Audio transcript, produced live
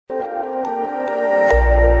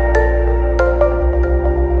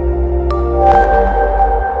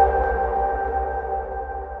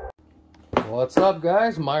What's up,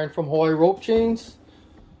 guys? Myron from Hawaii Rope Chains.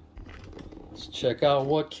 Let's check out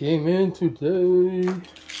what came in today.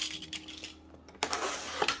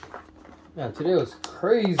 Man, today was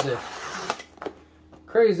crazy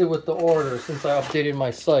with the order since I updated my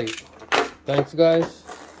site. Thanks, guys.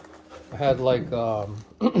 I had like I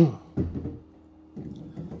don't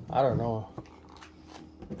know,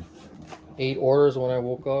 8 orders when I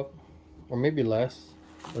woke up, or maybe less,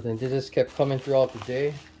 but then they just kept coming throughout the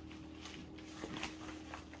day.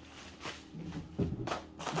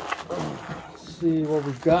 Let's see what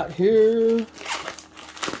we got here.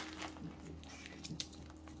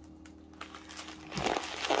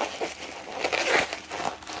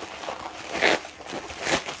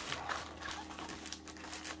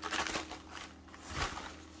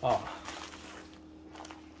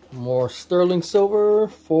 More sterling silver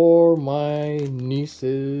for my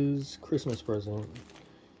niece's Christmas present.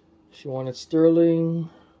 She wanted sterling.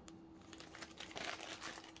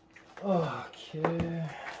 Okay.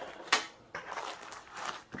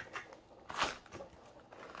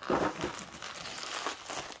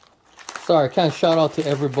 Sorry, I can't shout out to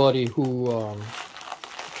everybody who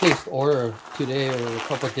placed order today or a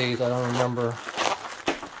couple of days. I don't remember.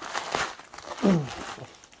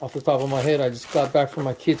 Off the top of my head, I just got back from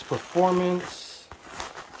my kid's performance.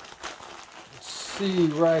 Let's see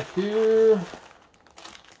right here.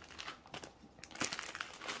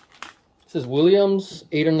 This is Williams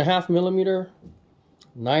 8.5 millimeter,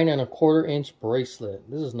 9 1/4 inch bracelet.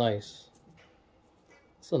 This is nice.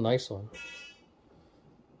 It's a nice one.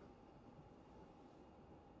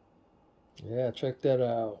 Yeah, check that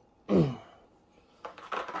out. All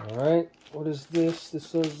right, what is this?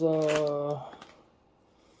 This is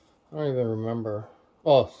I don't even remember.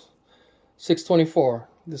 Oh, 624.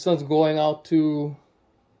 This one's going out to,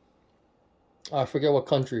 I forget what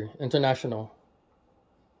country. International.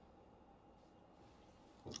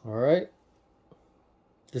 All right.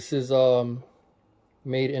 This is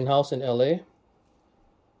made in-house in LA.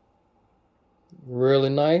 Really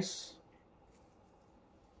nice.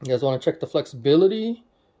 You guys want to check the flexibility?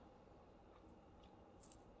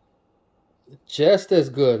 Just as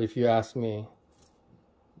good, if you ask me.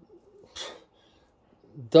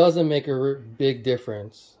 Doesn't make a big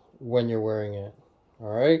difference when you're wearing it. All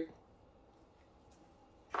right.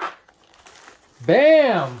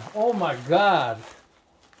 Bam! Oh my God.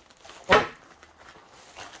 Oh.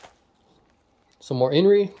 Some more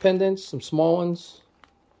Inri pendants, some small ones.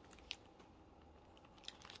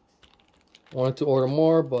 Wanted to order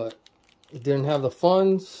more, but didn't have the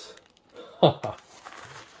funds. Now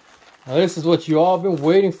this is what you all been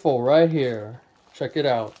waiting for right here. Check it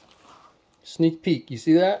out. Sneak peek, you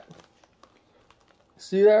see that?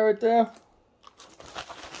 See that right there?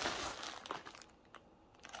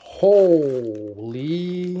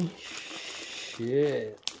 Holy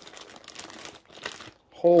shit.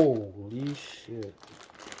 Holy shit.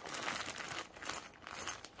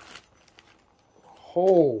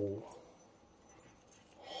 Ho.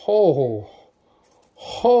 Ho.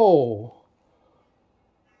 Ho.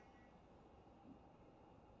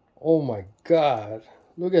 Oh my God.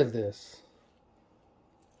 Look at this.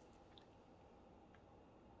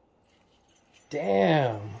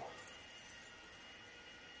 Damn.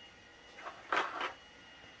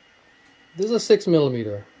 This is a 6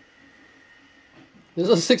 millimeter. This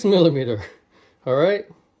is a 6 millimeter. All right.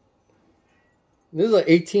 This is an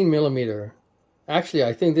 18 millimeter. Actually,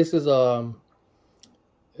 I think this is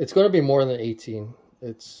it's going to be more than 18.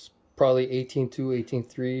 It's probably 18.2,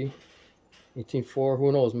 18.3, 18.4.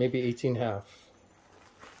 Who knows? Maybe 18.5.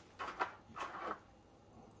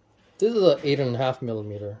 This is an 8.5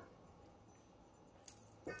 millimeter.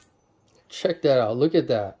 Check that out. Look at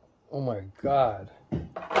that. Oh my God.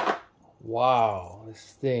 Wow.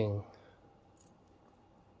 This thing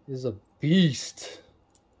is a beast.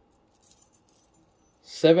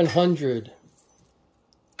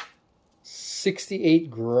 768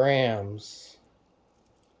 grams.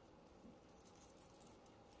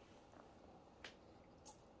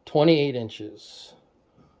 .28 inches.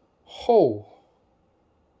 Ho.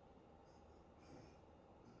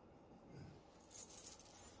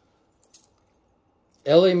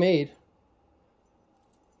 LA made.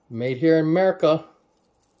 Made here in America.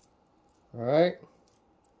 All right.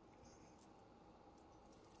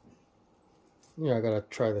 Yeah, I gotta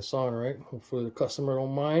try this on, right? Hopefully the customer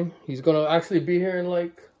don't mind. He's gonna actually be here in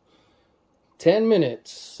like 10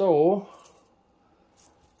 minutes. So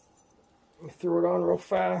let me throw it on real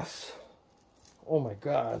fast. Oh my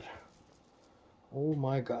God. Oh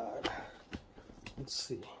my God. Let's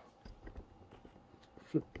see.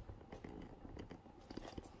 Flip.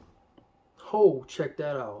 Oh, check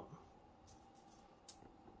that out.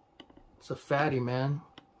 It's a fatty, man.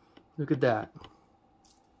 Look at that.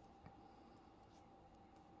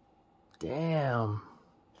 Damn.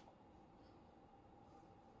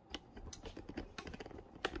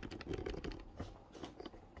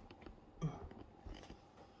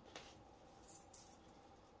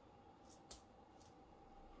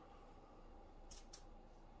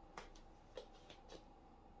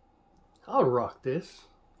 I'll rock this.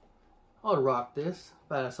 I'll rock this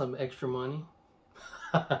if I had some extra money.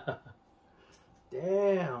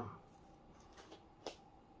 Damn.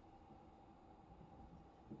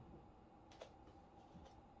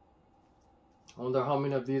 I wonder how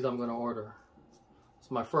many of these I'm gonna order.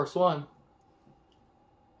 It's my first one.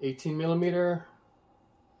 18 millimeter,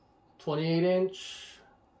 28 inch,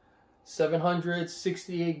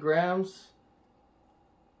 768 grams,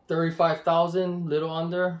 35,000, little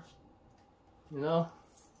under, you know.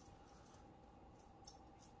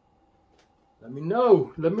 Let me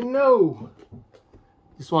know. Let me know.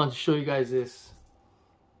 Just wanted to show you guys this.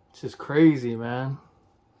 This is crazy, man.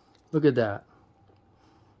 Look at that.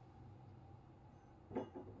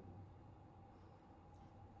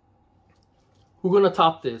 Who's gonna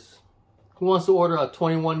top this? Who wants to order a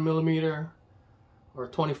 21 millimeter or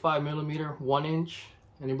 25 millimeter, 1 inch?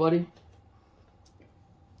 Anybody?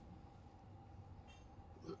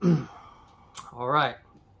 All right.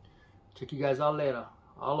 Check you guys out later.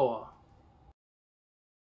 Aloha.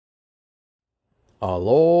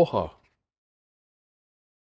 Aloha.